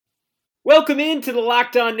Welcome into the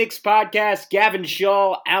Locked On Knicks podcast. Gavin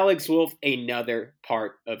Shaw, Alex Wolf, another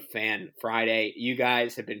part of Fan Friday. You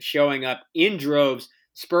guys have been showing up in droves,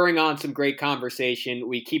 spurring on some great conversation.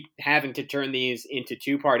 We keep having to turn these into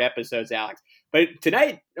two-part episodes, Alex. But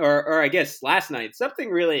tonight, or I guess last night,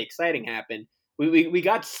 something really exciting happened. We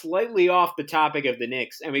got slightly off the topic of the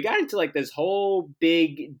Knicks, and we got into like this whole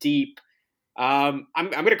big, deep, I'm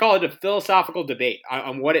going to call it a philosophical debate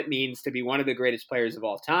on what it means to be one of the greatest players of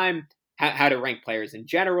all time. How to rank players in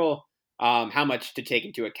general, how much to take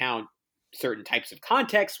into account certain types of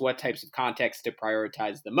context, what types of context to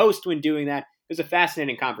prioritize the most when doing that. It was a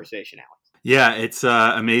fascinating conversation, Alex. Yeah, it's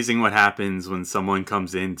amazing what happens when someone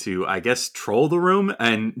comes in to, I guess, troll the room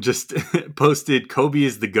and just posted Kobe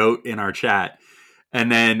is the GOAT in our chat.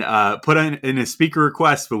 And then put in a speaker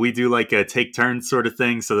request, but we do like a take turns sort of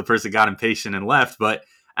thing. So the person got impatient and left. But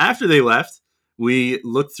after they left, we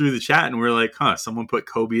looked through the chat and we're like, someone put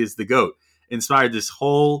Kobe as the GOAT. Inspired this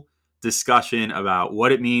whole discussion about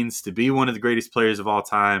what it means to be one of the greatest players of all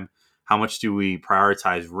time. How much do we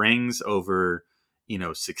prioritize rings over,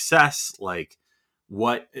 success? Like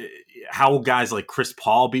how will guys like Chris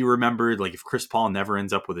Paul be remembered? Like if Chris Paul never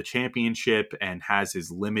ends up with a championship and has his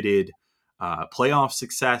limited playoff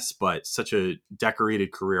success, but such a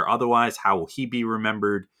decorated career otherwise, how will he be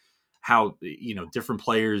remembered? How, different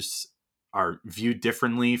players are viewed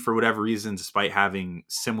differently for whatever reason, despite having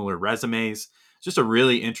similar resumes. Just a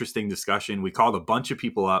really interesting discussion. We called a bunch of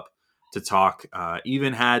people up to talk,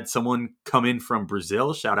 even had someone come in from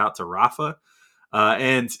Brazil, shout out to Rafa.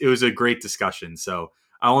 And it was a great discussion. So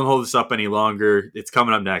I won't hold this up any longer. It's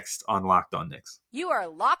coming up next on Locked On Knicks. You are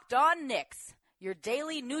Locked On Knicks, your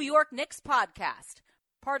daily New York Knicks podcast,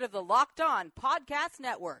 part of the Locked On Podcast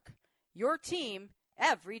Network, your team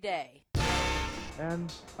every day.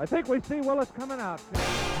 And I think we see Willis coming out.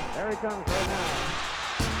 There he comes right now.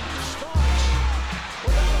 Starks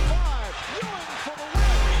without a five. Ewing for the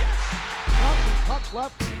win. Yes. Thompson pucks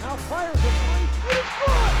left. Now fires a three. And he's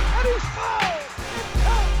good. And he's fouled. It's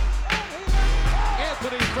out. And he is fouled.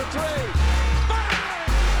 Anthony for three.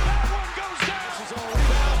 Bang! That one goes down. This is all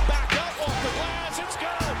rebound. Back up off the glass. It's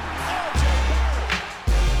good. RJ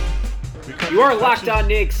Barrett. You are Locked On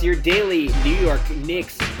Knicks, your daily New York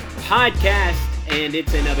Knicks podcast. And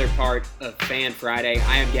it's another part of Fan Friday.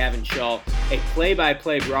 I am Gavin Shaw, a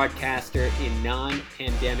play-by-play broadcaster in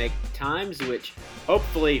non-pandemic times, which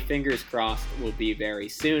hopefully, fingers crossed, will be very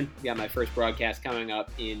soon. We got my first broadcast coming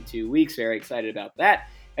up in 2 weeks. Very excited about that.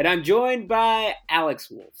 And I'm joined by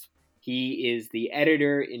Alex Wolf. He is the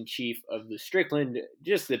editor-in-chief of the Strickland,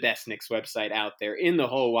 just the best Knicks website out there in the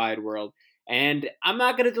whole wide world. And I'm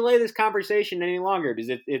not going to delay this conversation any longer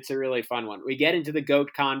because it's a really fun one. We get into the GOAT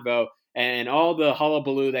convo and all the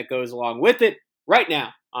hullabaloo that goes along with it right now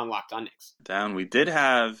on Locked On Knicks. Down, we did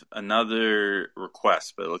have another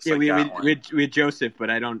request, but it looks like we had Joseph, but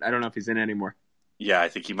I don't know if he's in anymore. Yeah, I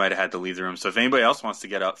think he might have had to leave the room. So if anybody else wants to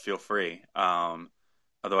get up, feel free.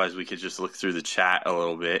 Otherwise, we could just look through the chat a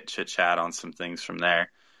little bit, chit-chat on some things from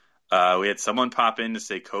there. We had someone pop in to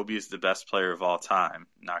say Kobe is the best player of all time.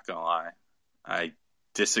 Not going to lie. I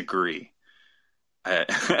disagree.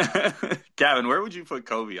 Gavin, where would you put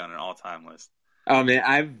Kobe on an all-time list? Oh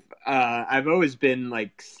man, I've always been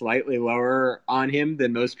like slightly lower on him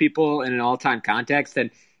than most people in an all-time context,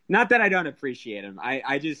 and not that I don't appreciate him.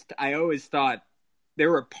 I always thought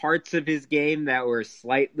there were parts of his game that were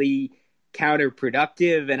slightly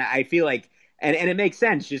counterproductive, and I feel like, and it makes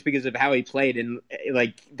sense just because of how he played, and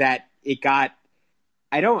like that it got.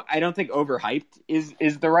 I don't think overhyped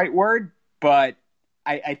is the right word, but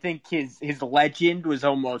I think his legend was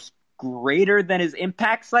almost greater than his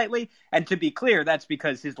impact slightly. And to be clear, that's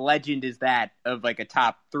because his legend is that of like a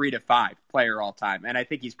top 3 to 5 player all time. And I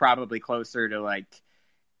think he's probably closer to like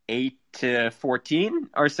 8 to 14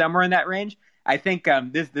 or somewhere in that range. I think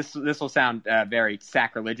this will sound very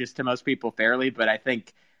sacrilegious to most people fairly, but I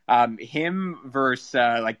think him versus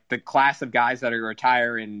like the class of guys that are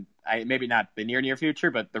retire in maybe not the near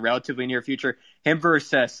future, but the relatively near future, him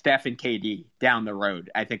versus Steph and KD down the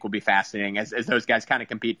road, I think will be fascinating as those guys kind of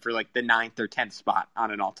compete for like the 9th or 10th spot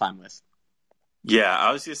on an all-time list. Yeah,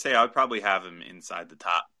 I was going to say I would probably have him inside the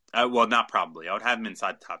top. Well, not probably. I would have him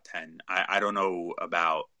inside the top 10. I don't know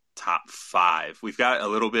about top 5. We've got a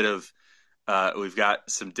little bit of we've got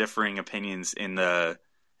some differing opinions in the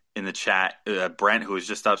chat. Brent, who was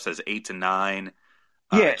just up, says 8 to 9.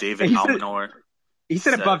 David Almanor. He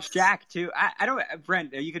said above Shaq too. I don't,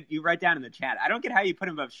 Brent. You write down in the chat. I don't get how you put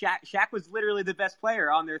him above Shaq. Shaq was literally the best player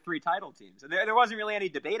on their 3 title teams. So there wasn't really any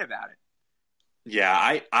debate about it.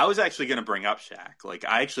 Yeah, I was actually going to bring up Shaq. Like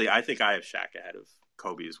I think I have Shaq ahead of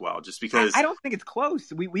Kobe as well, just because I don't think it's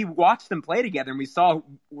close. We watched them play together and we saw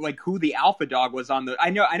like who the alpha dog was on the. I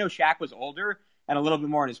know Shaq was older and a little bit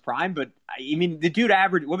more in his prime, but I mean the dude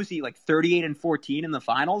averaged, what was he, like 38 and 14 in the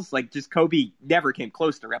finals? Like, just Kobe never came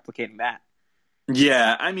close to replicating that.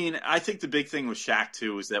 Yeah, I mean, I think the big thing with Shaq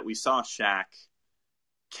too is that we saw Shaq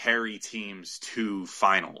carry teams to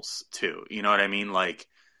finals too. You know what I mean? Like,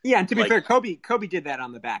 yeah, and to be fair, Kobe did that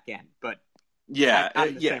on the back end, but not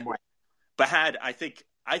in the same way. But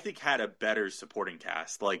had a better supporting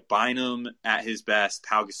cast, like Bynum at his best,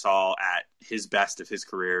 Pau Gasol at his best of his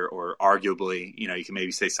career, or arguably, you can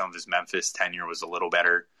maybe say some of his Memphis tenure was a little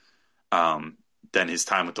better than his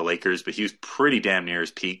time with the Lakers, but he was pretty damn near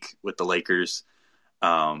his peak with the Lakers.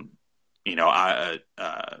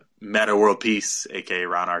 Meta World Peace, aka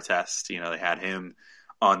Ron Artest, they had him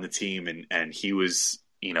on the team, and he was,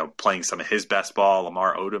 playing some of his best ball.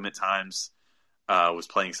 Lamar Odom at times was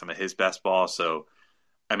playing some of his best ball. So,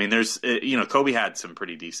 I mean, Kobe had some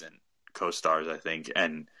pretty decent co-stars, I think.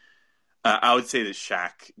 And I would say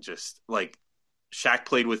that Shaq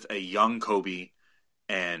played with a young Kobe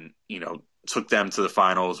and, took them to the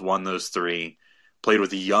finals, won those 3, played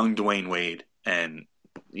with a young Dwayne Wade. And,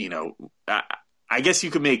 I guess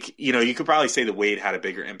you could you could probably say that Wade had a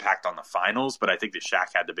bigger impact on the finals, but I think that Shaq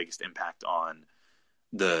had the biggest impact on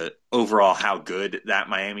the overall how good that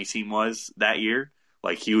Miami team was that year.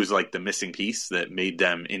 Like, he was like the missing piece that made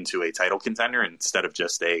them into a title contender instead of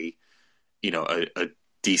just a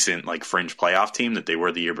decent like fringe playoff team that they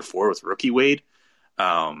were the year before with rookie Wade.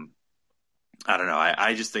 I don't know.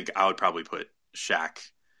 I just think I would probably put Shaq.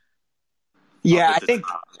 Yeah, I think.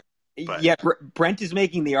 Top, but... Yeah, Brent is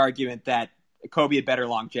making the argument that Kobe had better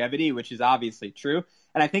longevity, which is obviously true.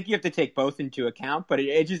 And I think you have to take both into account, but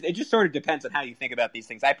it just sort of depends on how you think about these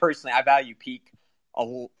things. I value peak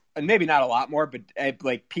and maybe not a lot more, but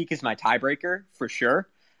like peak is my tiebreaker for sure.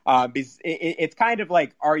 Because it's kind of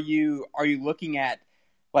like, are you looking at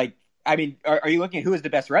like, I mean, are you looking at who is the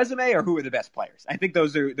best resume or who are the best players? I think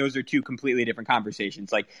those are two completely different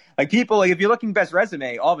conversations. Like people, like if you're looking best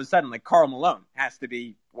resume, all of a sudden like Karl Malone has to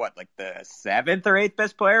be like the 7th or 8th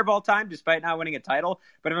best player of all time, despite not winning a title.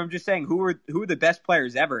 But if I'm just saying who are the best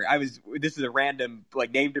players ever, this is a random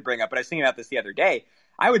like name to bring up, but I was thinking about this the other day.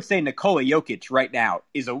 I would say Nikola Jokic right now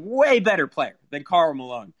is a way better player than Karl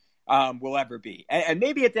Malone will ever be. And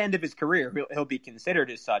maybe at the end of his career, he'll be considered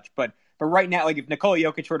as such. But right now, like if Nikola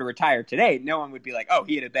Jokic were to retire today, no one would be like, oh,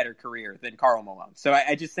 he had a better career than Karl Malone. So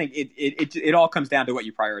I just think it all comes down to what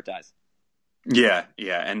you prioritize. Yeah.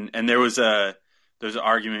 And there was an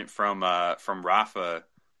argument from Rafa.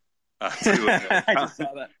 I just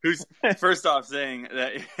saw that. Who's first off saying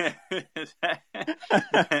that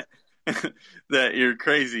you're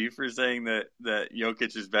crazy for saying that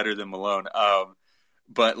Jokic is better than Malone.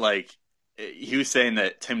 But like he was saying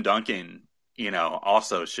that Tim Duncan,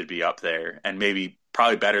 also should be up there and maybe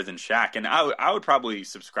probably better than Shaq. And I would probably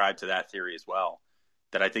subscribe to that theory as well.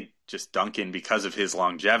 That I think just Duncan, because of his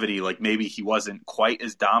longevity, like maybe he wasn't quite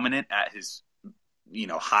as dominant at his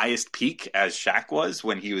highest peak as Shaq was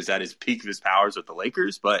when he was at his peak of his powers with the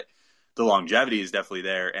Lakers, but the longevity is definitely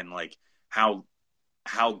there. And like how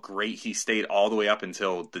great he stayed all the way up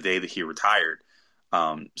until the day that he retired,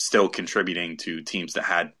 still contributing to teams that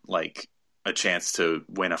had like a chance to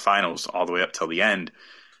win a finals all the way up till the end.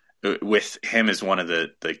 With him as one of the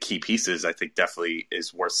key pieces, I think definitely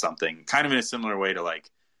is worth something, kind of in a similar way to like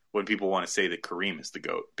when people want to say that Kareem is the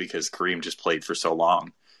GOAT, because Kareem just played for so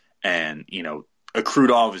long and,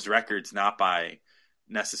 accrued all of his records, not by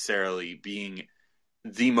necessarily being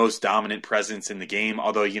the most dominant presence in the game.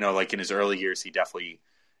 Although, like in his early years, he definitely,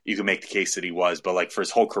 you can make the case that he was, but like for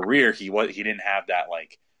his whole career, he didn't have that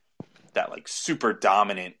super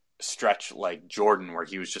dominant stretch like Jordan, where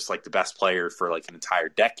he was just like the best player for like an entire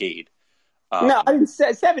decade. No, I mean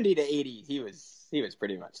 70 to 80, he was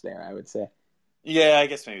pretty much there, I would say. Yeah, I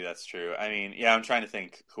guess maybe that's true. I mean, yeah, I'm trying to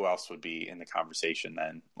think who else would be in the conversation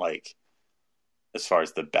then, like as far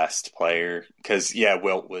as the best player, because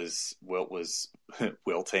Wilt was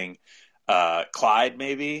wilting. Clyde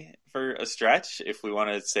maybe for a stretch, if we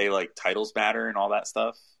want to say like titles matter and all that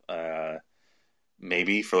stuff.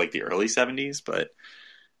 Maybe for like the early 70s, but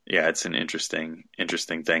yeah, it's an interesting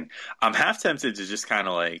thing. I'm half tempted to just kind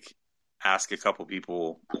of like ask a couple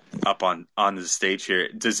people up on the stage here.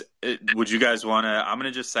 Would you guys want to? I'm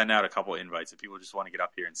going to just send out a couple invites if people just want to get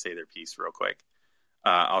up here and say their piece real quick.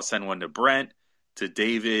 I'll send one to Brent, to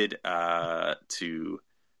David, to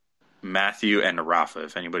Matthew, and to Rafa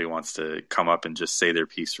if anybody wants to come up and just say their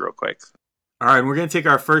piece real quick. All right, we're going to take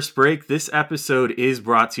our first break. This episode is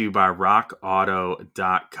brought to you by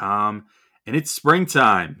rockauto.com. And it's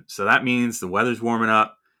springtime, so that means the weather's warming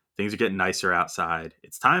up, things are getting nicer outside.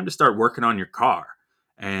 It's time to start working on your car.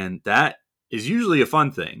 And that is usually a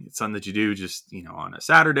fun thing. It's something that you do just, on a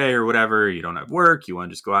Saturday or whatever. You don't have work. You want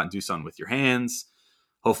to just go out and do something with your hands.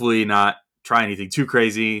 Hopefully not try anything too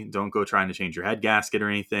crazy. Don't go trying to change your head gasket or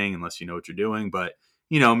anything unless you know what you're doing. But,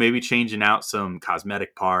 maybe changing out some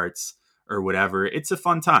cosmetic parts or whatever. It's a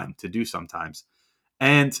fun time to do sometimes.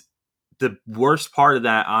 And the worst part of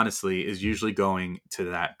that, honestly, is usually going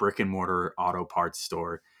to that brick and mortar auto parts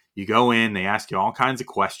store. You go in, they ask you all kinds of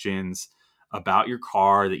questions about your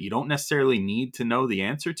car that you don't necessarily need to know the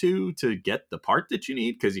answer to get the part that you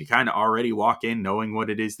need, because you kind of already walk in knowing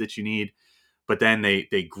what it is that you need. But then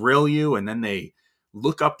they grill you, and then they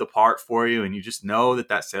look up the part for you, and you just know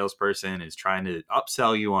that salesperson is trying to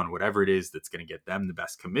upsell you on whatever it is that's going to get them the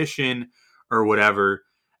best commission or whatever.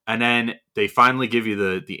 And then they finally give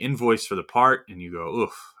you the invoice for the part, and you go,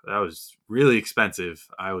 oof, that was really expensive.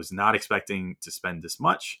 I was not expecting to spend this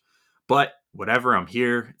much, but whatever, I'm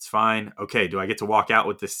here. It's fine. Okay, do I get to walk out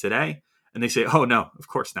with this today? And they say, oh, no, of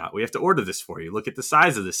course not. We have to order this for you. Look at the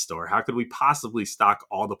size of this store. How could we possibly stock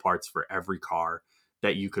all the parts for every car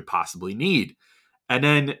that you could possibly need? And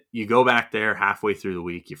then you go back there halfway through the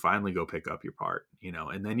week. You finally go pick up your part,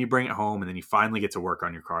 and then you bring it home, and then you finally get to work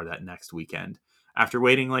on your car that next weekend after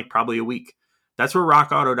waiting like probably a week. That's where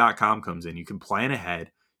rockauto.com comes in. You can plan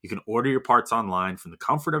ahead. You can order your parts online from the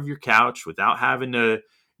comfort of your couch without having to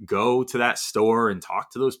go to that store and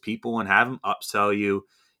talk to those people and have them upsell you.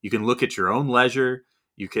 You can look at your own leisure.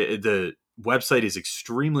 The website is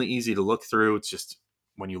extremely easy to look through. It's just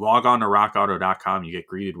when you log on to rockauto.com, you get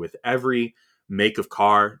greeted with every make of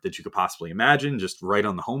car that you could possibly imagine, just right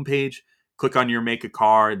on the homepage. Click on your make of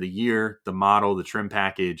car, the year, the model, the trim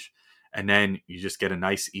package, and then you just get a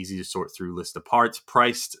nice, easy to sort through list of parts,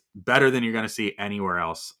 priced better than you're going to see anywhere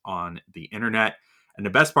else on the internet. And the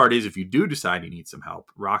best part is, if you do decide you need some help,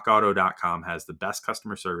 rockauto.com has the best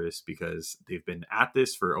customer service because they've been at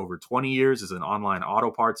this for over 20 years as an online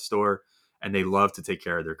auto parts store, and they love to take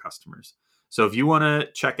care of their customers. So if you want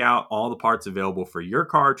to check out all the parts available for your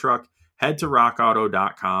car or truck, head to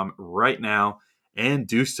rockauto.com right now and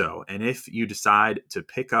do so. And if you decide to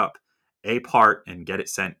pick up a part and get it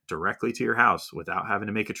sent directly to your house without having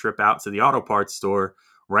to make a trip out to the auto parts store,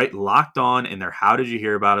 write Locked On in their How Did You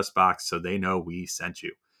Hear About Us box so they know we sent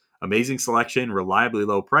you. Amazing selection, reliably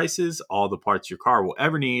low prices, all the parts your car will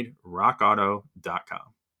ever need,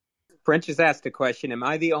 rockauto.com. French has asked a question. Am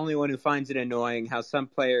I the only one who finds it annoying how some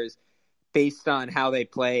players, based on how they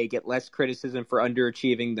play, get less criticism for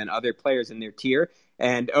underachieving than other players in their tier?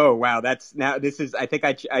 And oh wow, I think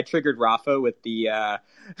I triggered Rafa with the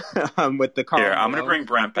with the Carl. Here, I'm going to bring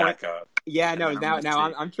Brent back up. Yeah, no, now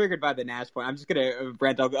I'm triggered by the Nash point. I'm just gonna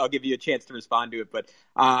Brent. I'll give you a chance to respond to it, but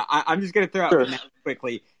I'm just gonna throw out the Nash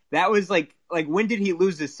quickly. That was like when did he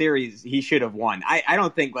lose the series? He should have won. I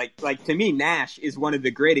don't think like to me Nash is one of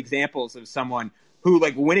the great examples of someone who,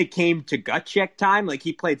 like, when it came to gut check time, like,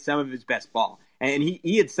 he played some of his best ball. And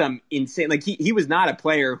he had some insane, like, he was not a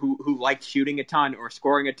player who liked shooting a ton or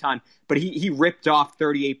scoring a ton, but he ripped off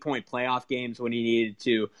 38-point playoff games when he needed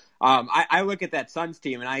to. I look at that Suns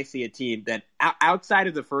team and I see a team that outside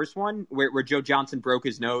of the first one where Joe Johnson broke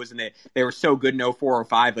his nose and they were so good in 04 or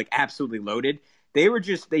 05, like, absolutely loaded. They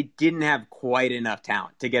didn't have quite enough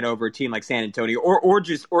talent to get over a team like San Antonio or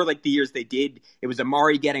like the years they did. It was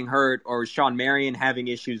Amari getting hurt or Sean Marion having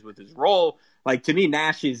issues with his role. Like, to me,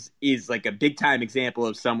 Nash is like a big time example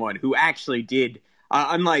of someone who actually did,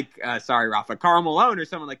 unlike, Rafa, Karl Malone or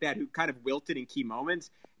someone like that who kind of wilted in key moments.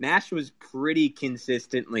 Nash was pretty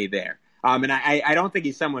consistently there. And I don't think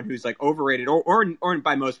he's someone who's like overrated or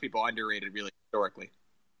by most people underrated really historically.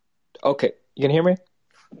 Okay. You can hear me?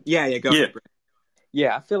 Yeah, go ahead.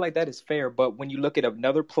 Yeah, I feel like that is fair, but when you look at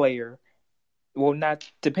another player, well, not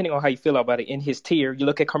depending on how you feel about it, in his tier, you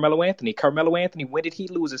look at Carmelo Anthony. Carmelo Anthony, when did he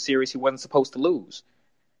lose a series he wasn't supposed to lose?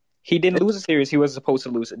 He didn't lose a series he wasn't supposed to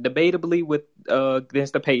lose. Debatably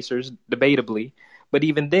against the Pacers, debatably. But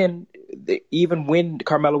even then, even when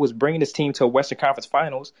Carmelo was bringing his team to a Western Conference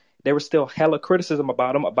Finals, there was still hella criticism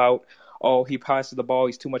about him oh, he passes the ball,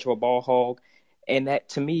 he's too much of a ball hog. And that,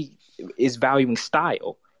 to me, is valuing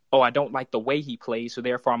style. Oh, I don't like the way he plays, so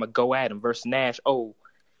therefore I'm going to go at him. Versus Nash, oh,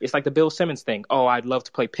 it's like the Bill Simmons thing. Oh, I'd love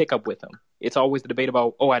to play pickup with him. It's always the debate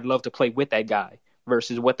about, oh, I'd love to play with that guy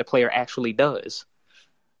versus what the player actually does.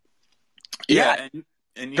 Yeah,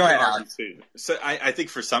 and you go can ahead, argue too. So I think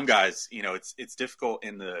for some guys, it's difficult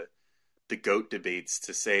in the GOAT debates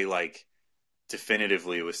to say, like,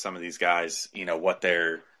 definitively with some of these guys, what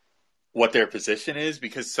their position is,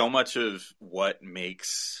 because so much of what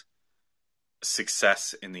makes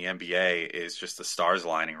success in the NBA is just the stars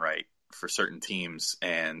aligning right for certain teams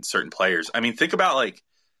and certain players. I mean, think about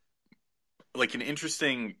like an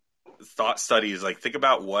interesting thought study is like, think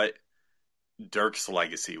about what Dirk's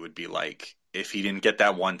legacy would be like if he didn't get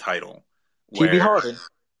that one title. He'd be Where, Harden.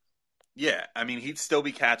 yeah, I mean, he'd still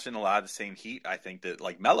be catching a lot of the same heat, I think, that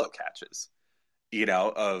like Melo catches.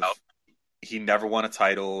 Of he never won a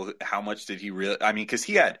title. How much did he really? I mean, because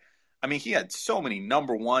he had so many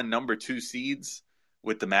number one, number two seeds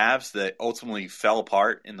with the Mavs that ultimately fell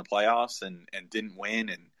apart in the playoffs and didn't win.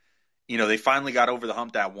 And they finally got over the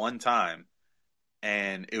hump that one time,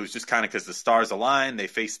 and it was just kind of because the stars aligned. They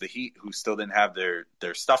faced the Heat, who still didn't have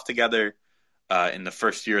their stuff together in the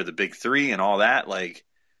first year of the Big Three and all that. Like,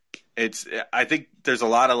 I think there's a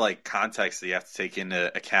lot of like context that you have to take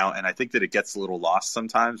into account, and I think that it gets a little lost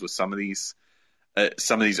sometimes with some of these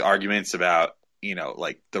arguments about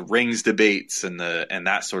like the rings debates and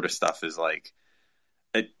that sort of stuff is like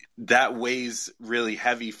that weighs really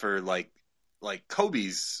heavy for like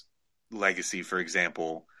Kobe's legacy, for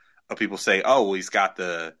example. People say, oh, well, he's got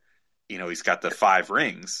the 5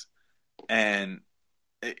 rings, and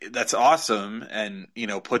that's awesome, and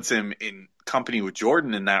puts him in company with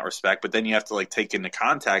Jordan in that respect. But then you have to like take into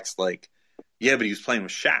context, like, yeah, but he was playing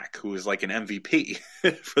with Shaq, who was like an MVP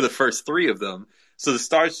for the first 3 of them. So the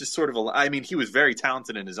stars just sort of, I mean, he was very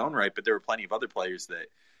talented in his own right, but there were plenty of other players that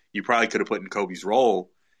you probably could have put in Kobe's role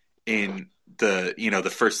in the the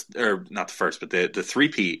first, or not the first, but the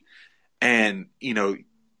three-peat, and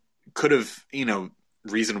could have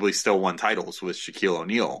reasonably still won titles with Shaquille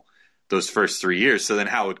O'Neal those first 3 years. So then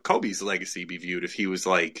how would Kobe's legacy be viewed if he was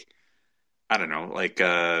like, I don't know, like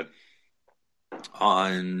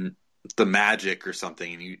on the Magic or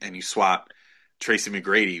something, and you swap Tracy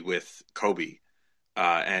McGrady with Kobe,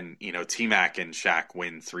 and T-Mac and Shaq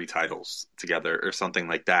win 3 titles together or something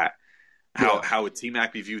like that. How would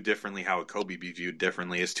T-Mac be viewed differently? How would Kobe be viewed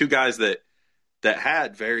differently? As 2 guys that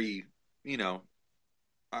had very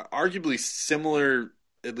arguably similar,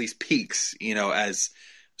 at least peaks, as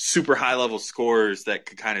super high level scorers that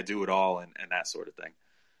could kind of do it all and that sort of thing.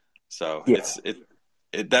 So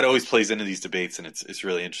that always plays into these debates, and it's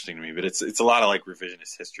really interesting to me. But it's a lot of like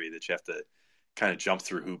revisionist history that you have to kind of jump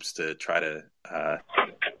through hoops to try to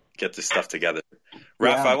get this stuff together.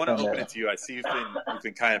 Rafa, I want to open it to you. I see you've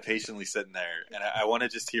been kind of patiently sitting there, and I want to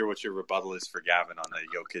just hear what your rebuttal is for Gavin on the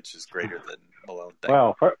Jokic is greater than Malone thing.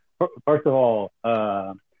 Well, first of all,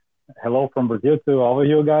 hello from Brazil to all of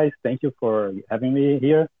you guys. Thank you for having me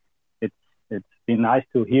here. It's been nice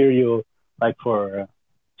to hear you like for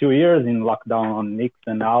 2 years in lockdown on Knicks,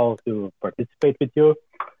 and now to participate with you.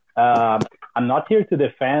 I'm not here to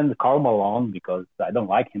defend Karl Malone because I don't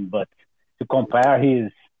like him, but to compare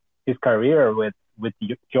his career with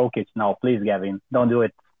Jokic now, please, Gavin, don't do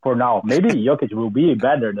it for now. Maybe Jokic will be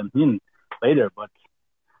better than him later, but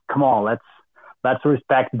come on, let's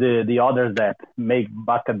respect the others that make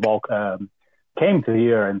basketball came to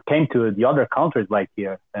here and came to the other countries like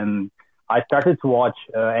here. And I started to watch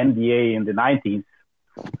NBA in the 90s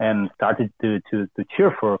and started to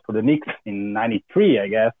cheer for the Knicks in 93, I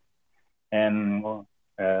guess. And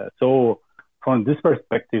so from this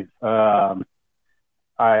perspective, I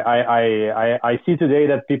see today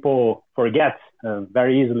that people forget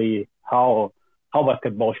very easily how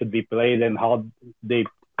basketball should be played and how they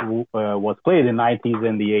was played in the 90s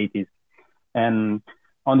and the 80s. And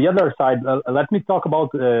on the other side, let me talk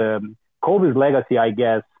about Kobe's legacy, I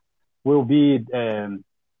guess, will be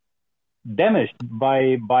damaged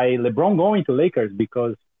by LeBron going to Lakers,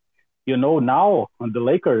 because now the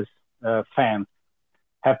Lakers fans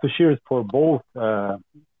have to cheer for both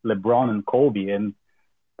LeBron and Kobe. And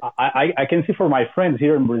I can see for my friends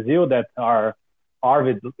here in Brazil that are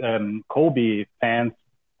avid Kobe fans,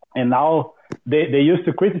 and now they used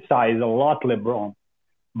to criticize a lot LeBron,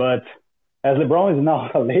 but as LeBron is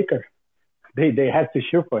now a Laker, they have to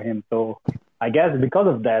cheer for him. So I guess because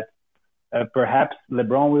of that, perhaps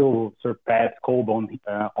LeBron will surpass Kobe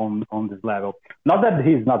on this level. Not that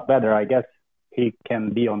he's not better. I guess he can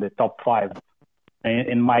be on the top 5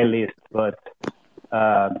 in my list, but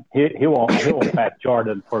he won't pass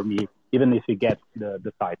Jordan for me, even if he gets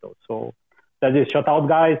the title. So that's it. Shout out,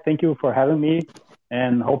 guys. Thank you for having me,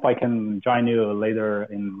 and hope I can join you later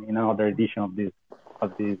in another edition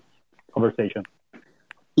of this conversation.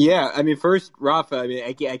 Yeah, I mean, first, Rafa, I mean,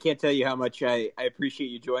 I can't tell you how much I appreciate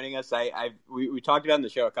you joining us. We talked about it on the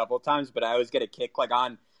show a couple of times, but I always get a kick like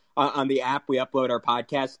on the app we upload our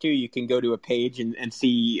podcast to. You can go to a page and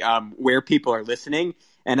see where people are listening.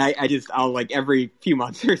 And I'll like every few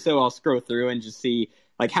months or so, I'll scroll through and just see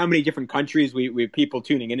like how many different countries we have people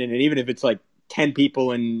tuning in. And even if it's like 10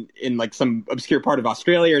 people in like some obscure part of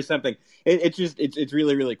Australia or something. It's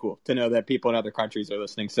really, really cool to know that people in other countries are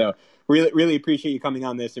listening. So really, really appreciate you coming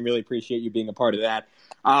on this and really appreciate you being a part of that.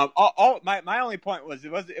 My only point was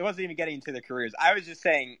it wasn't even getting into the careers. I was just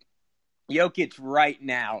saying Jokic right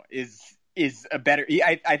now is a better.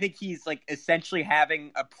 I think he's like essentially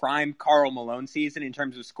having a prime Karl Malone season in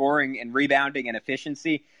terms of scoring and rebounding and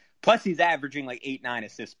efficiency. Plus, he's averaging like 8-9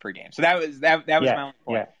 assists per game. So that was my only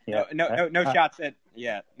point. No shots at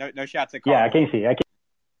no shots at Karl. Yeah, I can see.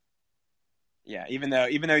 Yeah, even though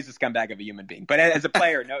he's a scumbag of a human being, but as a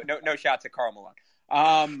player, no shots at Karl Malone.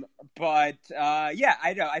 Yeah,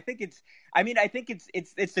 I know. I think it's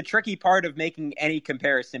the tricky part of making any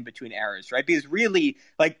comparison between eras, right? Because really,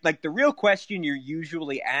 like the real question you're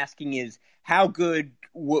usually asking is how good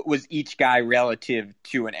was each guy relative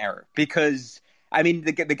to an era? Because I mean,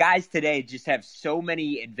 the guys today just have so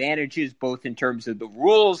many advantages, both in terms of the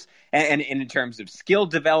rules and in terms of skill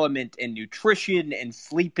development and nutrition and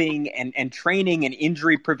sleeping and training and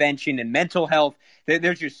injury prevention and mental health.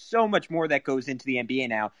 There's just so much more that goes into the NBA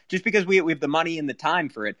now, just because we have the money and the time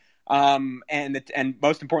for it, and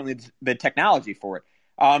most importantly, the technology for it.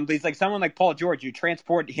 He's like someone like Paul George. You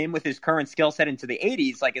transport him with his current skill set into the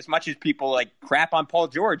 80s. Like as much as people like crap on Paul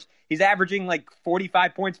George, he's averaging like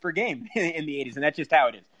 45 points per game in the 80s, and that's just how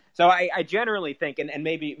it is. So I generally think, and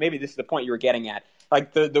maybe this is the point you were getting at.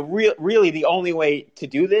 Like really the only way to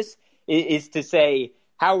do this is to say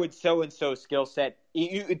how would so and so skill set.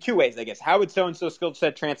 Two ways, I guess. How would so and so skill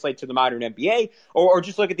set translate to the modern NBA, or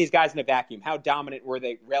just look at these guys in a vacuum? How dominant were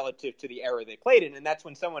they relative to the era they played in? And that's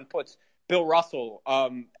when someone puts Bill Russell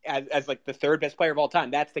as like the third best player of all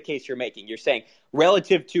time. That's the case you're making. You're saying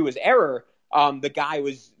relative to his error, the guy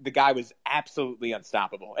was absolutely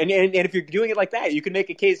unstoppable. And if you're doing it like that, you can make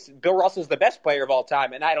a case Bill Russell's the best player of all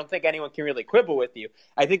time, and I don't think anyone can really quibble with you.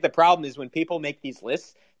 I think the problem is when people make these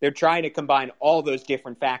lists, they're trying to combine all those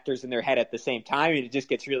different factors in their head at the same time, and it just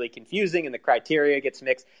gets really confusing, and the criteria gets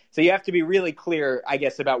mixed. So you have to be really clear, I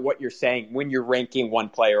guess, about what you're saying when you're ranking one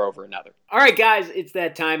player over another. All right, guys, it's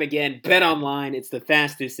that time again. Bet online. It's the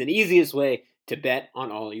fastest and easiest way to bet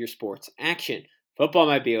on all your sports action. Football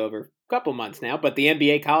might be over a couple months now, but the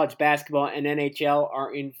NBA, college basketball, and NHL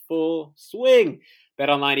are in full swing.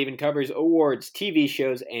 BetOnline even covers awards, TV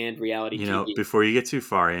shows, and reality TV. You know, before you get too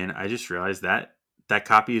far in, I just realized that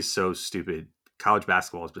copy is so stupid. College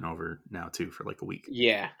basketball has been over now, too, for like a week.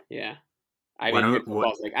 Yeah. I don't get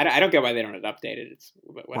why they don't update it.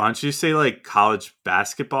 Why don't you say like college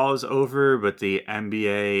basketball is over, but the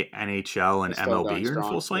NBA, NHL, and MLB are in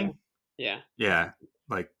full swing? Yeah.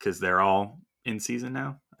 Like, because they're all in season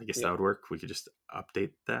now. I guess that would work. We could just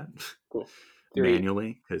update that cool.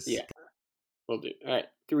 manually. We'll do. All right,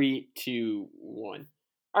 3, 2, 1.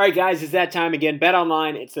 All right, guys, it's that time again. Bet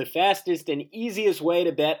online. It's the fastest and easiest way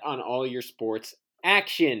to bet on all your sports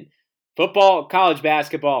action. Football, college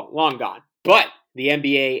basketball, long gone. But the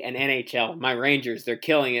NBA and NHL, my Rangers, they're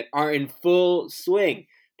killing it, are in full swing.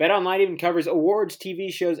 BetOnline even covers awards,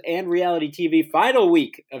 TV shows, and reality TV. Final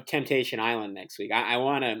week of Temptation Island next week. I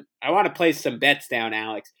want to place some bets down,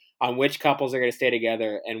 Alex, on which couples are going to stay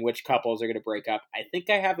together and which couples are going to break up. I think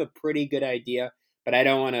I have a pretty good idea, but I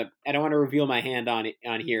don't want to reveal my hand on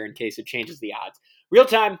here in case it changes the odds. Real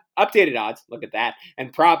time, updated odds. Look at that,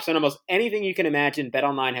 and props on almost anything you can imagine.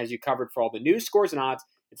 BetOnline has you covered for all the news, scores, and odds.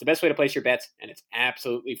 It's the best way to place your bets, and it's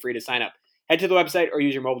absolutely free to sign up. Head to the website or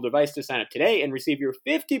use your mobile device to sign up today and receive your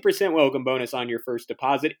 50% welcome bonus on your first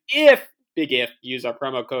deposit if, big if, you use our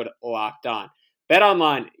promo code LOCKEDON.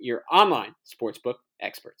 BetOnline, your online sportsbook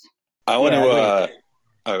experts. I want to.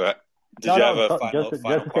 Did you have a final? Just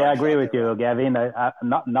to say, I agree with you, Gavin.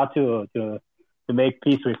 Not to make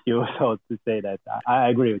peace with you, so to say that I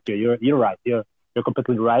agree with you. You're right. You're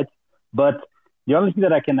completely right. But the only thing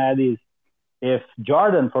that I can add is if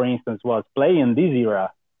Jordan, for instance, was playing this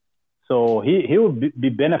era, so he would be the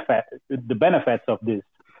benefits of this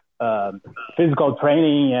physical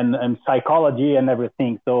training and psychology and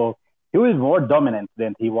everything. So he was more dominant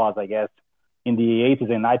than he was, I guess, in the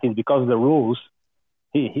 80s and 90s because of the rules.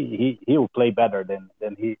 He will play better than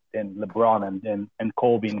LeBron and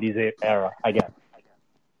Kobe in this era, I guess.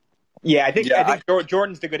 Yeah, I think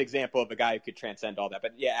Jordan's the good example of a guy who could transcend all that.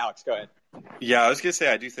 But yeah, Alex, go ahead. Yeah, I was gonna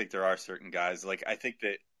say I do think there are certain guys. Like I think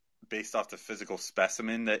that based off the physical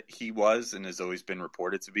specimen that he was and has always been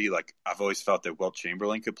reported to be, like I've always felt that Wilt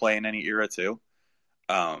Chamberlain could play in any era too.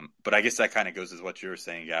 But I guess that kind of goes with what you were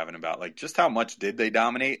saying, Gavin, about like just how much did they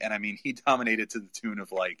dominate? And I mean, he dominated to the tune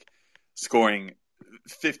of like scoring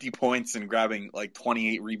 50 points and grabbing like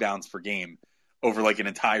 28 rebounds per game over like an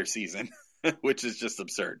entire season, which is just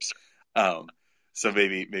absurd. So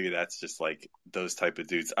maybe that's just like those type of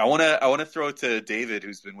dudes. I wanna throw it to David,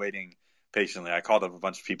 who's been waiting patiently. I called up a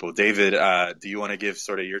bunch of people. David, do you want to give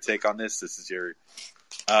sort of your take on this? This is your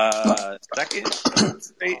second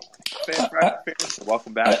straight fan Friday appearance. So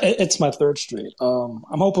welcome back. It's my third straight. I'm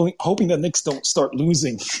hoping the Knicks don't start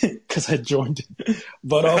losing because I joined.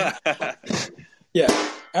 But yeah,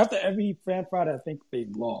 after every fan Friday, I think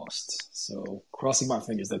they've lost. So crossing my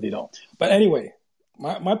fingers that they don't. But anyway,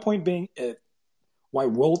 my point being, why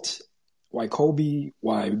Wilt, why Kobe,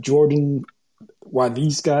 why Jordan, why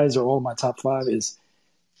these guys are all my top five is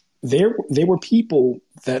they were people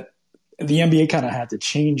that the NBA kind of had to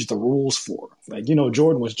change the rules for. Like,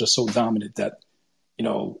 Jordan was just so dominant that,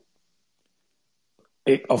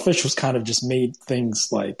 officials kind of just made things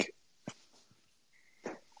like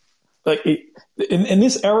in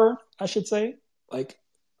this era, I should say, like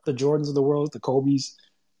the Jordans of the world, the Kobes,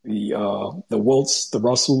 the Wilts, the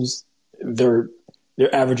Russells, they're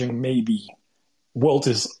averaging maybe Wilt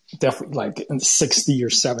is definitely like in 60 or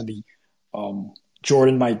 70.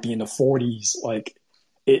 Jordan might be in the 40s. Like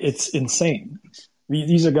it's insane.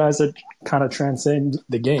 These are guys that kind of transcend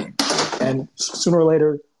the game, and sooner or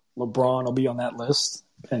later, LeBron will be on that list.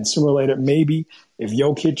 And sooner or later, maybe if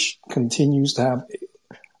Jokic continues to have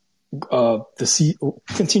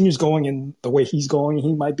continues going in the way he's going,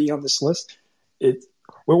 he might be on this list.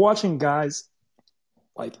 We're watching guys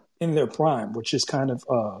like in their prime, which is kind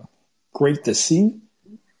of great to see.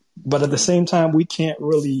 But at the same time, we can't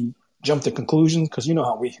really jump to conclusions because you know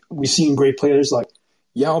how we've seen great players like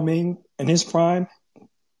Yao Ming in his prime,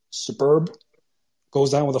 superb,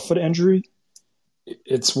 goes down with a foot injury.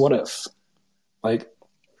 It's what if. Like,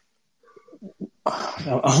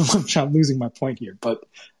 I'm losing my point here, but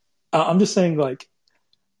I'm just saying, like,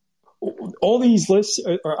 all these lists,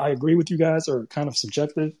 I agree with you guys, are kind of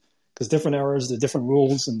subjective because different eras, the different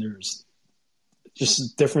rules, and there's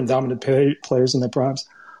just different dominant players in their primes.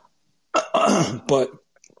 But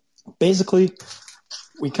basically,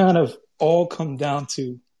 we kind of all come down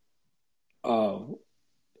to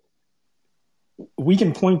we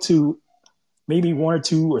can point to maybe one or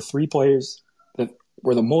two or three players that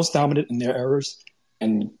were the most dominant in their eras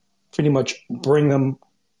and pretty much bring them,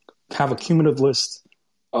 have a cumulative list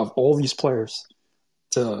of all these players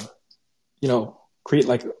to, create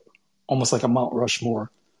like almost like a Mount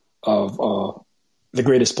Rushmore of the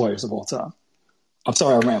greatest players of all time. I'm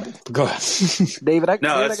sorry I rambled, but go ahead. David, I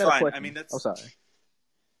got that's a fine. question. I mean, that's... I'm sorry.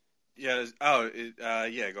 Yeah.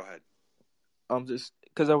 Yeah, go ahead. Just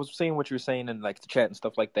because I was seeing what you were saying in like the chat and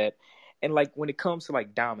stuff like that, and like when it comes to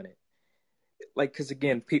like dominant, like because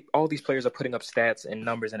again, all these players are putting up stats and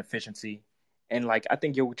numbers and efficiency, and like I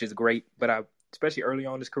think Jokic is great, but especially early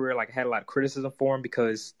on in his career, like I had a lot of criticism for him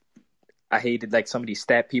because I hated like some of these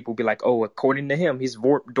stat people be like, oh, according to him, he's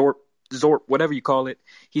Zorp, whatever you call it,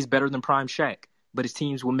 he's better than Prime Shaq, but his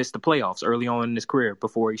teams will miss the playoffs early on in his career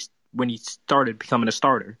when he started becoming a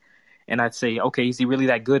starter. And I'd say, okay, is he really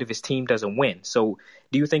that good if his team doesn't win? So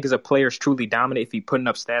do you think as a player is truly dominant if he's putting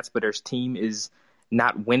up stats but his team is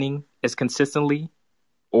not winning as consistently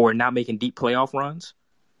or not making deep playoff runs?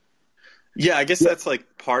 Yeah, I guess that's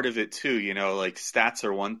like part of it too. Like stats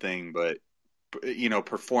are one thing, but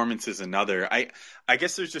performance is another. I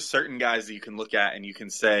guess there's just certain guys that you can look at and you can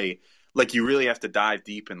say, like, you really have to dive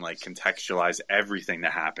deep and like contextualize everything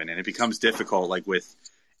that happened, and it becomes difficult, like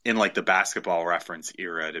in like the basketball reference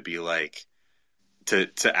era, to be like to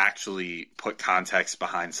actually put context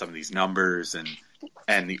behind some of these numbers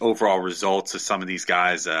and the overall results of some of these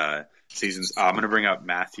guys' seasons. I'm going to bring up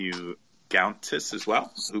Matthew Gauntis as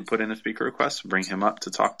well, who put in a speaker request. Bring him up to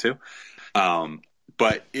talk to.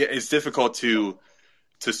 But it's difficult to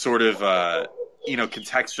sort of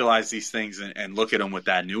contextualize these things and look at them with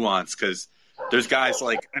that nuance, because there's guys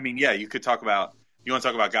like, I mean, yeah, you want to talk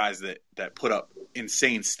about guys that put up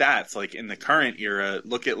insane stats. Like in the current era,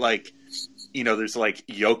 look at like, there's like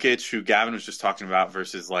Jokic, who Gavin was just talking about,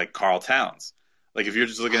 versus like Karl Towns. Like if you're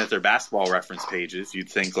just looking at their basketball reference pages, you'd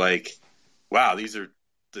think like, wow, these are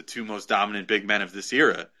the two most dominant big men of this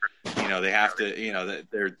era. They have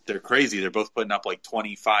to, they're crazy. They're both putting up like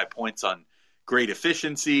 25 points on great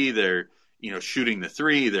efficiency. They're, shooting the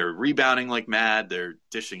three. They're rebounding like mad. They're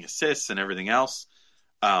dishing assists and everything else.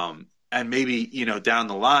 And maybe, down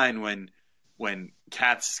the line when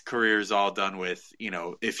Cat's career is all done with,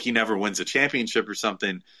 if he never wins a championship or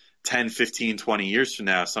something, 10, 15, 20 years from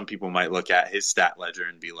now, some people might look at his stat ledger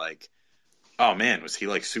and be like, oh man, was he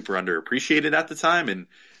like super underappreciated at the time? And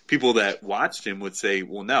people that watched him would say,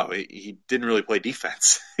 well, no, he didn't really play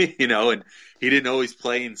defense, and he didn't always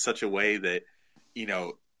play in such a way that,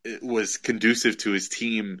 it was conducive to his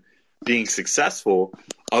team being successful.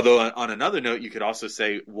 Although on another note, you could also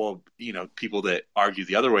say, well, people that argue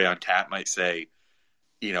the other way on Cat might say,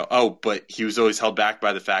 oh, but he was always held back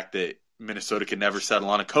by the fact that Minnesota could never settle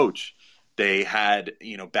on a coach. They had,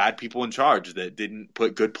 bad people in charge that didn't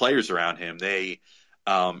put good players around him. They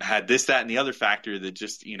had this, that, and the other factor that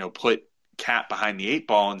just, put Cat behind the 8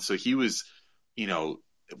 ball. And so he was,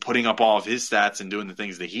 putting up all of his stats and doing the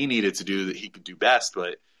things that he needed to do that he could do best.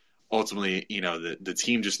 But ultimately, the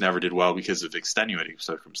team just never did well because of extenuating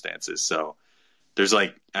circumstances. So there's I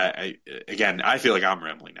feel like I'm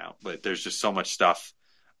rambling now, but there's just so much stuff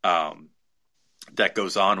that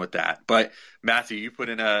goes on with that. But Matthew, you put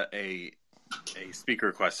in a speaker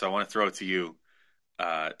request, so I want to throw it to you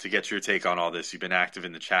to get your take on all this. You've been active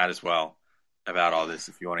in the chat as well about all this,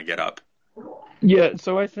 if you want to get up. Yeah,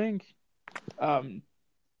 so I think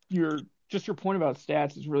your point about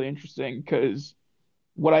stats is really interesting, because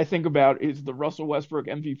what I think about is the Russell Westbrook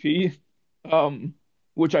MVP,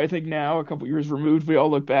 which I think now, a couple years removed, we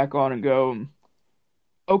all look back on and go,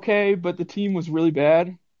 okay, but the team was really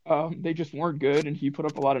bad. They just weren't good, and he put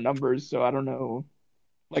up a lot of numbers, so I don't know,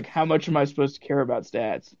 how much am I supposed to care about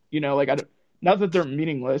stats? Not that they're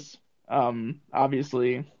meaningless.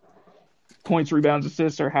 Obviously, points, rebounds,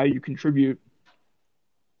 assists are how you contribute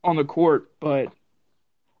on the court, but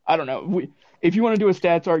I don't know. If you want to do a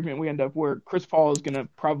stats argument, we end up where Chris Paul is going to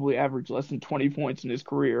probably average less than 20 points in his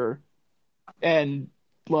career, and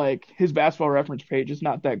his basketball reference page is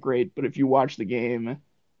not that great, but if you watch the game,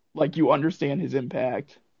 you understand his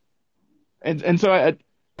impact. And so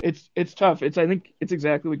it's tough. I think it's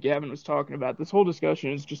exactly what Gavin was talking about. This whole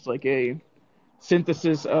discussion is just a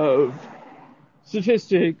synthesis of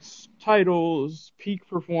statistics, titles, peak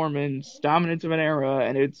performance, dominance of an era,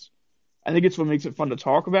 and I think it's what makes it fun to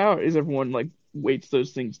talk about, is everyone weights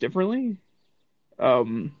those things differently.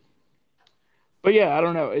 But yeah, I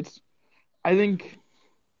don't know. I think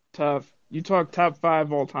tough. You talk top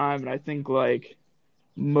 5 all time, and I think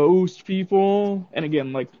most people, and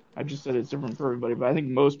again, I just said it's different for everybody, but I think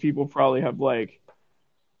most people probably have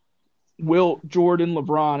Wilt, Jordan,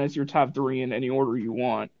 LeBron as your top 3 in any order you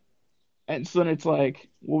want. And so then it's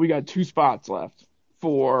we got 2 spots left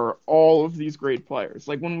for all of these great players.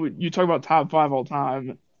 When you talk about top 5 all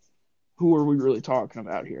time, who are we really talking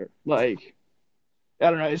about here? I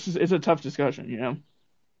don't know. It's a tough discussion,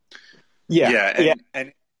 Yeah.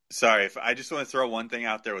 And sorry, if I just want to throw one thing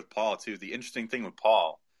out there with Paul too. The interesting thing with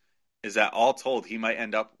Paul is that all told, he might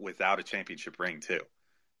end up without a championship ring too,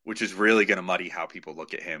 which is really going to muddy how people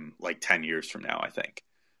look at him 10 years from now, I think.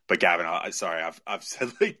 But Gavin, sorry, I've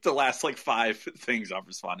said the last 5 things I've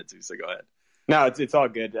responded to, so go ahead. No, it's all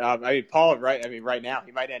good. Paul, right? Right now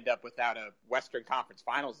he might end up without a Western Conference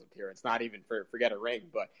Finals appearance. Not even forget a ring,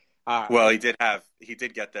 but well, he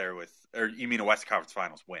did get there with, or you mean a Western Conference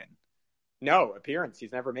Finals win? No appearance.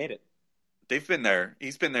 He's never made it. They've been there.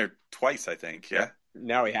 He's been there twice, I think. Yeah.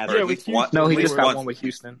 No, he hasn't. Or at least one. No, he just just got one with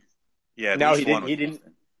Houston. Yeah. No, he didn't. He didn't.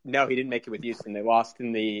 No, he didn't make it with Houston. They lost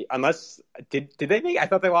in the did they make? I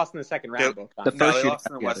thought they lost in the second round. They lost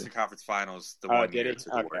in the Western Conference Finals. The one year. Did he?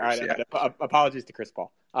 Okay. All right. Apologies to Chris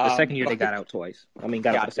Paul. The second year they got out twice.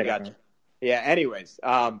 Got out the second round. Yeah. Anyways,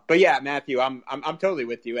 but yeah, Matthew, I'm totally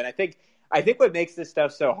with you, and I think what makes this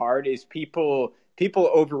stuff so hard is people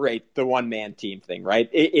overrate the one-man team thing,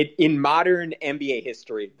 right? In modern NBA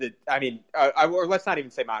history, or let's not even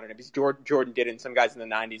say modern, because Jordan did it, and some guys in the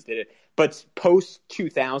 90s did it, but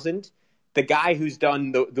post-2000, the guy who's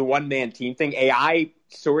done the one-man team thing, AI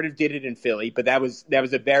sort of did it in Philly, but that was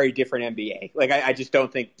a very different NBA. I just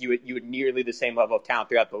don't think you would nearly the same level of talent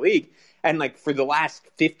throughout the league. And for the last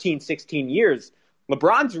 15, 16 years,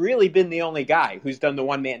 LeBron's really been the only guy who's done the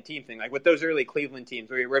one-man team thing. With those early Cleveland teams,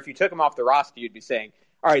 where if you took him off the roster, you'd be saying,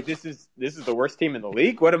 all right, this is the worst team in the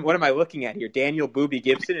league? What am I looking at here? Daniel Boobie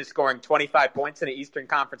Gibson is scoring 25 points in an Eastern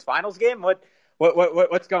Conference Finals game?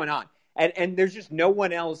 What's going on? And there's just no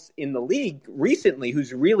one else in the league recently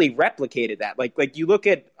who's really replicated that. You look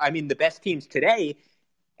at, the best teams today,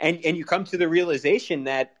 and you come to the realization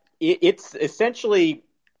that it's essentially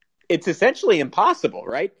impossible,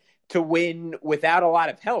 right, to win without a lot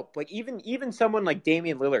of help. Even someone like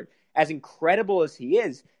Damian Lillard, as incredible as he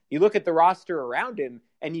is, you look at the roster around him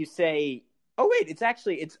and you say, oh wait,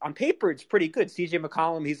 it's on paper it's pretty good. CJ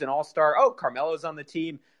McCollum, he's an all-star. Oh, Carmelo's on the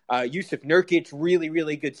team. Yusuf Nurkic, really,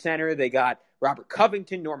 really good center. They got Robert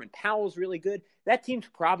Covington, Norman Powell's really good. That team's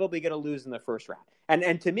probably going to lose in the first round.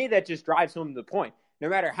 And to me, that just drives home the point. No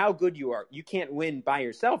matter how good you are, you can't win by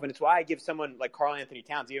yourself. And it's why I give someone like Karl Anthony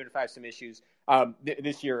Towns, even if I have some issues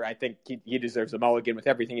this year, I think he deserves a mulligan with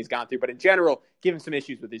everything he's gone through. But in general, give him some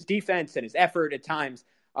issues with his defense and his effort at times.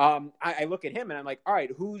 I look at him and I'm like, all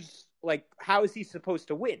right, how is he supposed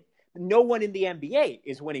to win? No one in the NBA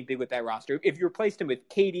is winning big with that roster. If you replaced him with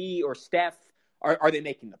KD or Steph, are they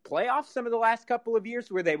making the playoffs some of the last couple of years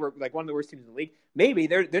where they were like one of the worst teams in the league? Maybe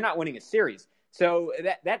they're not winning a series. So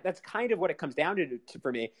that's kind of what it comes down to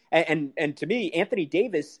for me. And to me, Anthony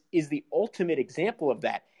Davis is the ultimate example of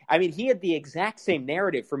that. I mean, he had the exact same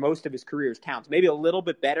narrative for most of his career as Towns, maybe a little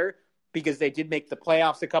bit better because they did make the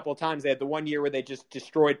playoffs a couple of times. They had the one year where they just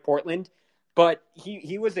destroyed Portland. But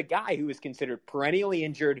he was a guy who was considered perennially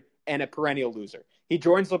injured and a perennial loser. He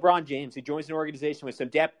joins LeBron James. He joins an organization with some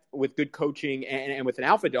depth, with good coaching, and with an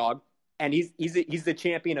alpha dog, and he's the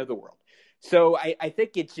champion of the world. So I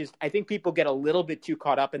think people get a little bit too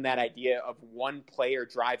caught up in that idea of one player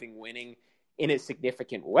driving winning in a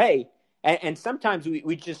significant way. And sometimes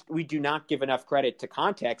we do not give enough credit to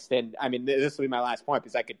context. And I mean, this will be my last point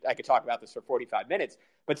because I could talk about this for 45 minutes.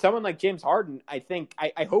 But someone like James Harden,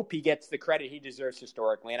 I hope he gets the credit he deserves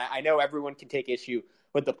historically. And I know everyone can take issue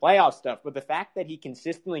with the playoff stuff, but the fact that he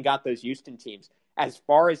consistently got those Houston teams as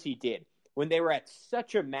far as he did when they were at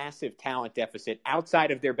such a massive talent deficit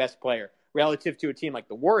outside of their best player relative to a team like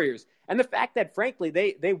the Warriors, and the fact that, frankly,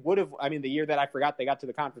 they would have, I mean, the year that I forgot they got to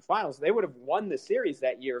the conference finals, they would have won the series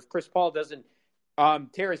that year if Chris Paul doesn't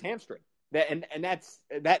tear his hamstring.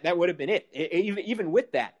 That would have been it. Even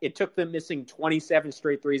with that, it took them missing 27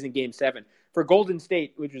 straight threes in Game 7 for Golden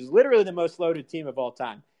State, which was literally the most loaded team of all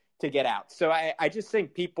time, to get out. So I just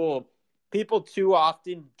think people too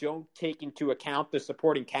often don't take into account the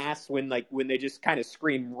supporting cast when they just kind of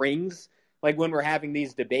scream rings, like when we're having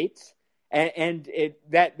these debates. And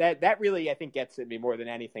that really, I think, gets at me more than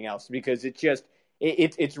anything else, because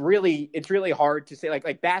it's really hard to say,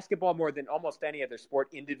 like basketball, more than almost any other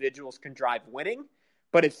sport, individuals can drive winning,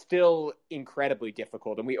 but it's still incredibly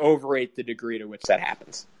difficult, and we overrate the degree to which that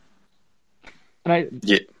happens.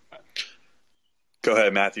 Yeah. Go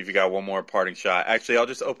ahead, Matthew, if you got one more parting shot. Actually, I'll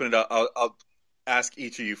just open it up. I'll ask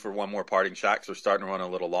each of you for one more parting shot because we're starting to run a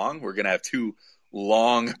little long. We're going to have two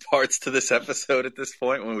long parts to this episode at this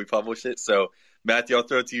point when we publish it. So, Matthew, I'll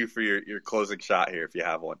throw it to you for your closing shot here if you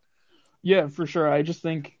have one. Yeah, for sure. I just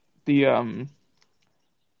think the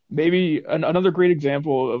maybe another great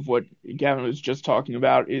example of what Gavin was just talking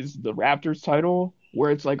about is the Raptors title,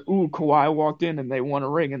 where it's like, ooh, Kawhi walked in and they won a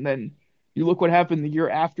ring, and then you look what happened the year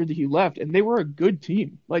after he left, and they were a good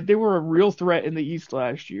team. Like, they were a real threat in the East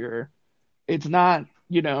last year. It's not,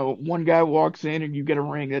 one guy walks in and you get a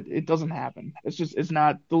ring. It doesn't happen. It's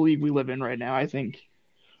not the league we live in right now. I think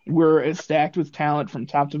we're as stacked with talent from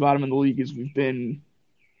top to bottom in the league as we've been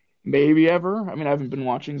maybe ever. I mean, I haven't been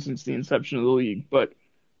watching since the inception of the league, but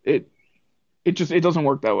it doesn't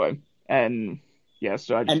work that way. And yeah,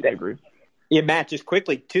 so I agree. Yeah, Matt, just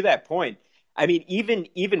quickly to that point, I mean,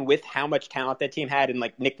 even with how much talent that team had, and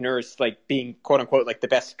like Nick Nurse being quote unquote like the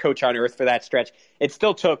best coach on earth for that stretch, it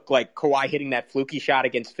still took like Kawhi hitting that fluky shot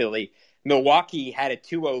against Philly. Milwaukee had a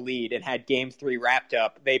 2-0 lead and had Game 3 wrapped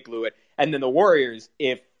up. They blew it. And then the Warriors,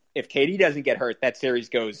 if KD doesn't get hurt, that series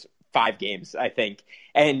goes 5 games, I think.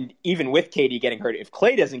 And even with KD getting hurt, if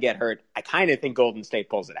Klay doesn't get hurt, I kind of think Golden State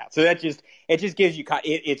pulls it out. So it just gives you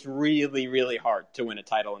it's really, really hard to win a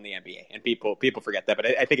title in the NBA, and people forget that. But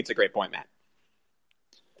I think it's a great point, Matt.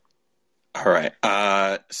 All right.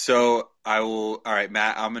 So I will. All right,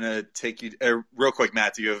 Matt. I'm gonna take you real quick.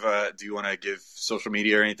 Matt, do you want to give social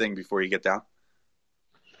media or anything before you get down?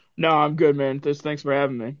 No, I'm good, man. Thanks for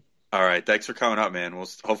having me. All right. Thanks for coming up, man. We'll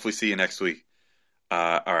hopefully see you next week.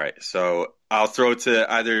 All right. So I'll throw it to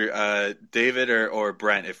either David or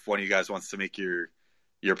Brent if one of you guys wants to make your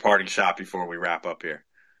parting shot before we wrap up here.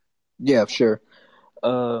 Yeah, sure.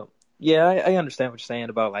 Yeah, I understand what you're saying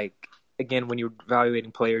about, like, again, when you're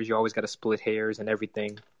evaluating players, you always got to split hairs, and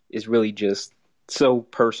everything is really just so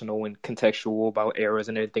personal and contextual about eras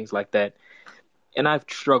and things like that. And I've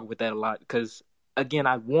struggled with that a lot because, again,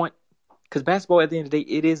 because basketball at the end of the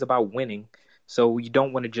day, it is about winning. So you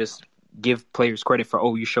don't want to just give players credit for,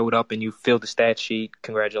 oh, you showed up and you filled the stat sheet,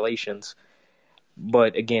 congratulations.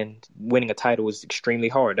 But again, winning a title is extremely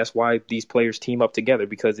hard. That's why these players team up together,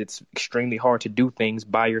 because it's extremely hard to do things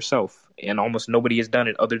by yourself. And almost nobody has done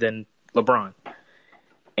it other than LeBron.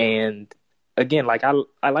 And again, like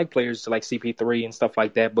I like players like CP3 and stuff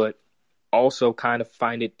like that, but also kind of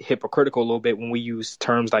find it hypocritical a little bit when we use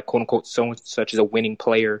terms like quote unquote so such as a winning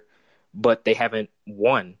player, but they haven't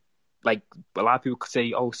won. Like, a lot of people could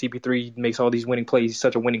say, oh, CP3 makes all these winning plays, he's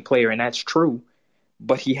such a winning player, and that's true,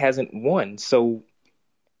 but he hasn't won. So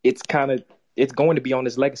it's going to be on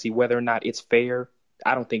his legacy, whether or not it's fair.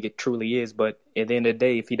 I don't think it truly is, but at the end of the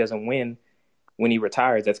day, if he doesn't win when he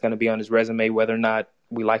retires, that's going to be on his resume, whether or not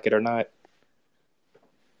we like it or not.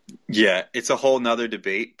 Yeah, it's a whole nother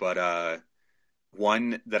debate, but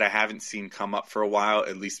one that I haven't seen come up for a while,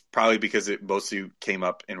 at least probably because it mostly came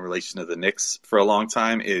up in relation to the Knicks for a long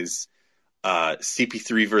time, is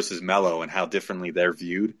CP3 versus Melo and how differently they're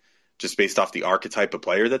viewed just based off the archetype of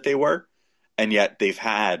player that they were. And yet they've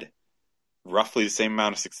had roughly the same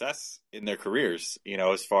amount of success in their careers,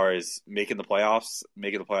 as far as making the playoffs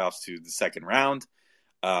to the second round,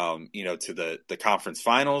 to the conference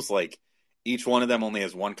finals. Like each one of them only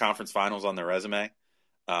has one conference finals on their resume.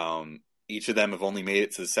 Each of them have only made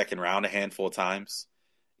it to the second round a handful of times,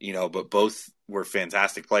 but both were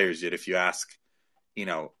fantastic players. Yet if you ask,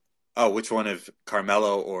 which one of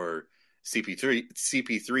Carmelo or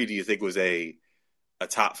CP3 do you think was a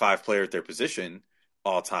top 5 player at their position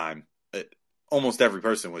all time? Almost every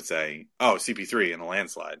person would say, CP3 in a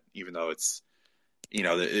landslide, even though it's,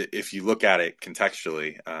 if you look at it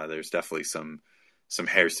contextually, there's definitely some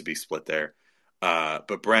hairs to be split there.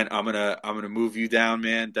 But Brent, I'm gonna move you down,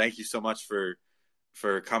 man. Thank you so much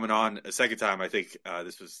for coming on a second time. I think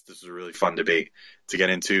this was a really fun debate to get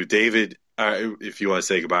into. David, if you want to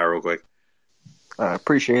say goodbye real quick. I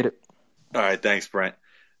appreciate it. All right, thanks, Brent.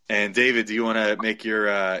 And David, do you want to make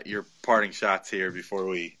your parting shots here before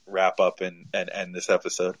we wrap up and end this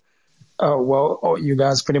episode? You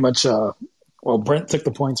guys pretty much. Brent took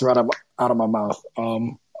the points right out of my mouth.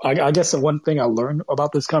 I guess the one thing I learned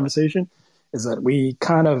about this conversation is that we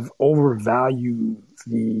kind of overvalue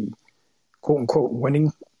the quote unquote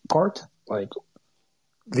winning part. Like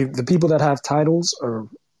the people that have titles are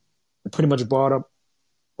pretty much brought up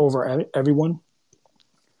over everyone.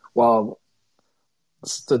 While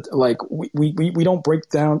we don't break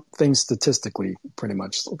down things statistically, pretty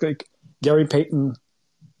much. Okay, Gary Payton,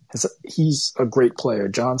 he's a great player.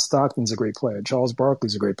 John Stockton's a great player. Charles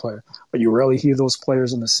Barkley's a great player. But you rarely hear those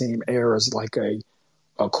players in the same air as like a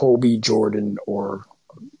Kobe, Jordan, or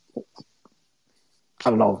I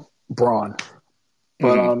don't know, Braun.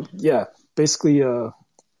 But basically,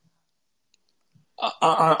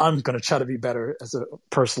 I'm gonna try to be better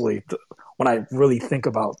personally when I really think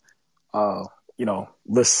about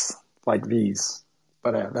lists like these.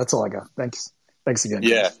 But that's all I got. Thanks again.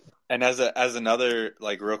 Yeah, guys. And as another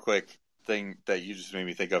like real quick thing that you just made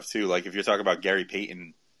me think of too, like if you're talking about Gary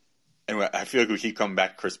Payton, and I feel like we keep coming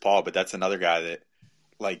back to Chris Paul, but that's another guy that,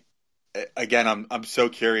 like, again, I'm so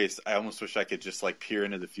curious. I almost wish I could just like peer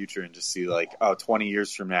into the future and just see 20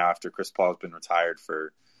 years from now, after Chris Paul has been retired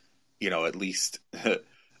for, at least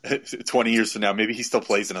 20 years from now, maybe he still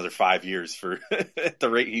plays another 5 years for at the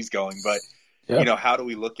rate he's going. But how do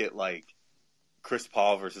we look at like Chris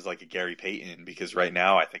Paul versus like a Gary Payton? Because right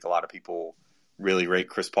now, I think a lot of people really rate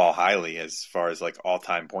Chris Paul highly as far as like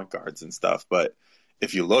all-time point guards and stuff. But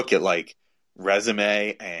if you look at like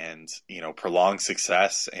resume and prolonged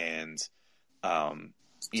success and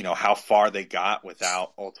how far they got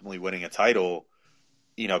without ultimately winning a title,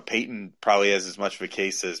 Peyton probably has as much of a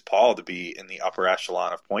case as Paul to be in the upper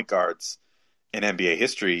echelon of point guards in NBA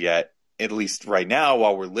history. Yet, at least right now,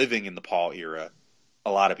 while we're living in the Paul era,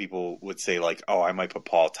 a lot of people would say like, I might put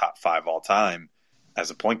Paul top 5 all time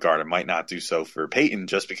as a point guard. I might not do so for Peyton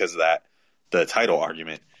just because of the title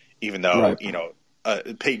argument, even though,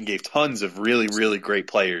 Peyton gave tons of really, really great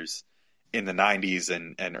players in the 90s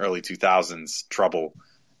and early 2000s trouble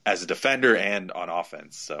as a defender and on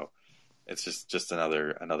offense. So it's just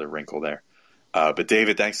another wrinkle there. But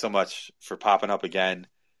David, thanks so much for popping up again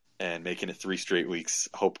and making it 3 straight weeks.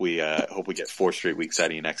 Hope we get 4 straight weeks out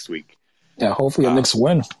of you next week. Yeah, hopefully the Knicks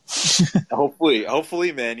win.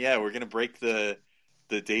 hopefully, man. Yeah, we're gonna break the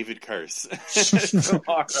David curse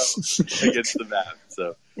tomorrow against the Mavs.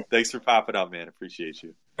 So thanks for popping up, man. Appreciate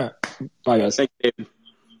you. Bye, guys. Thank you, David.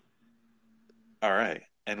 All right,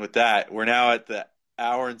 and with that, we're now at the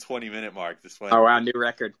hour and 20-minute mark. This one, wow, new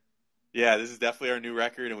record. Yeah, this is definitely our new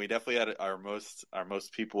record, and we definitely had our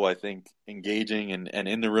most people, I think, engaging and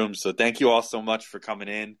in the room. So thank you all so much for coming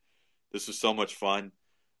in. This was so much fun.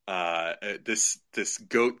 This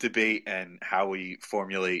GOAT debate and how we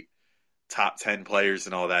formulate top 10 players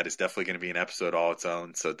and all that is definitely going to be an episode all its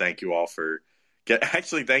own. So thank you all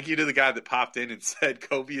thank you to the guy that popped in and said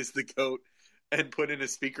Kobe is the GOAT and put in a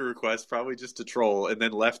speaker request, probably just to troll, and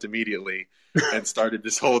then left immediately and started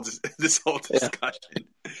this whole discussion.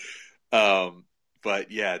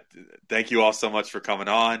 But yeah, thank you all so much for coming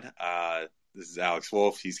on. This is Alex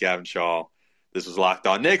Wolf. He's Gavin Shaw. This was Locked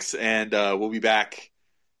On Knicks, and we'll be back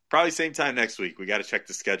probably same time next week. We got to check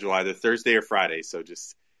the schedule, either Thursday or Friday. So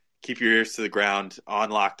just keep your ears to the ground on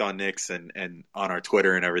Locked On Knicks and on our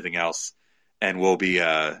Twitter and everything else. And we'll be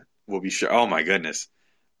sure. Oh my goodness.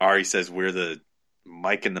 Ari says we're the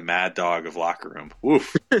Mike and the Mad Dog of Locker Room.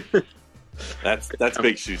 Woof. That's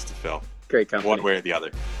big shoes to fill. Great company. One way or the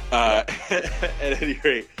other. At any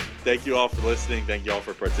rate, thank you all for listening. Thank you all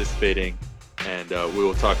for participating. And we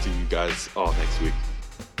will talk to you guys all next week.